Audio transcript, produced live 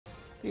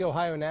The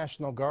Ohio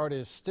National Guard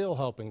is still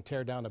helping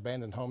tear down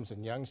abandoned homes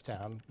in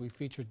Youngstown. We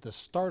featured the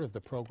start of the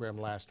program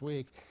last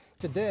week.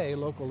 Today,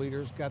 local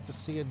leaders got to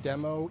see a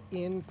demo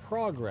in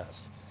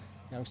progress.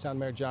 Youngstown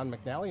Mayor John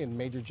McNally and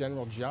Major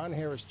General John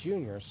Harris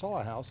Jr.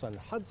 saw a house on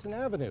Hudson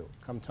Avenue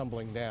come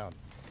tumbling down.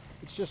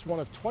 It's just one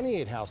of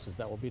 28 houses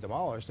that will be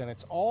demolished, and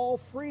it's all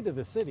free to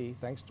the city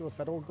thanks to a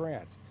federal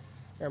grant.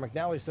 Mayor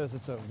McNally says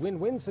it's a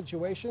win-win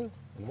situation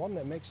and one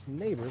that makes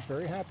neighbors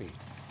very happy.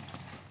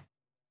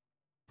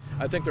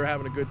 I think they're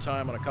having a good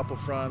time on a couple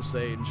fronts.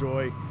 They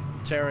enjoy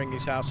tearing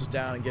these houses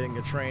down and getting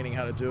the training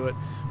how to do it.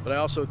 But I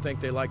also think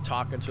they like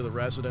talking to the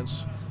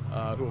residents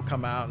who will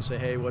come out and say,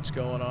 hey, what's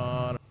going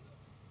on?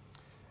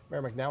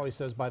 Mayor McNally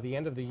says by the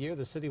end of the year,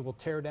 the city will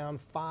tear down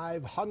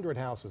 500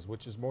 houses,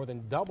 which is more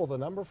than double the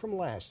number from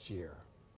last year.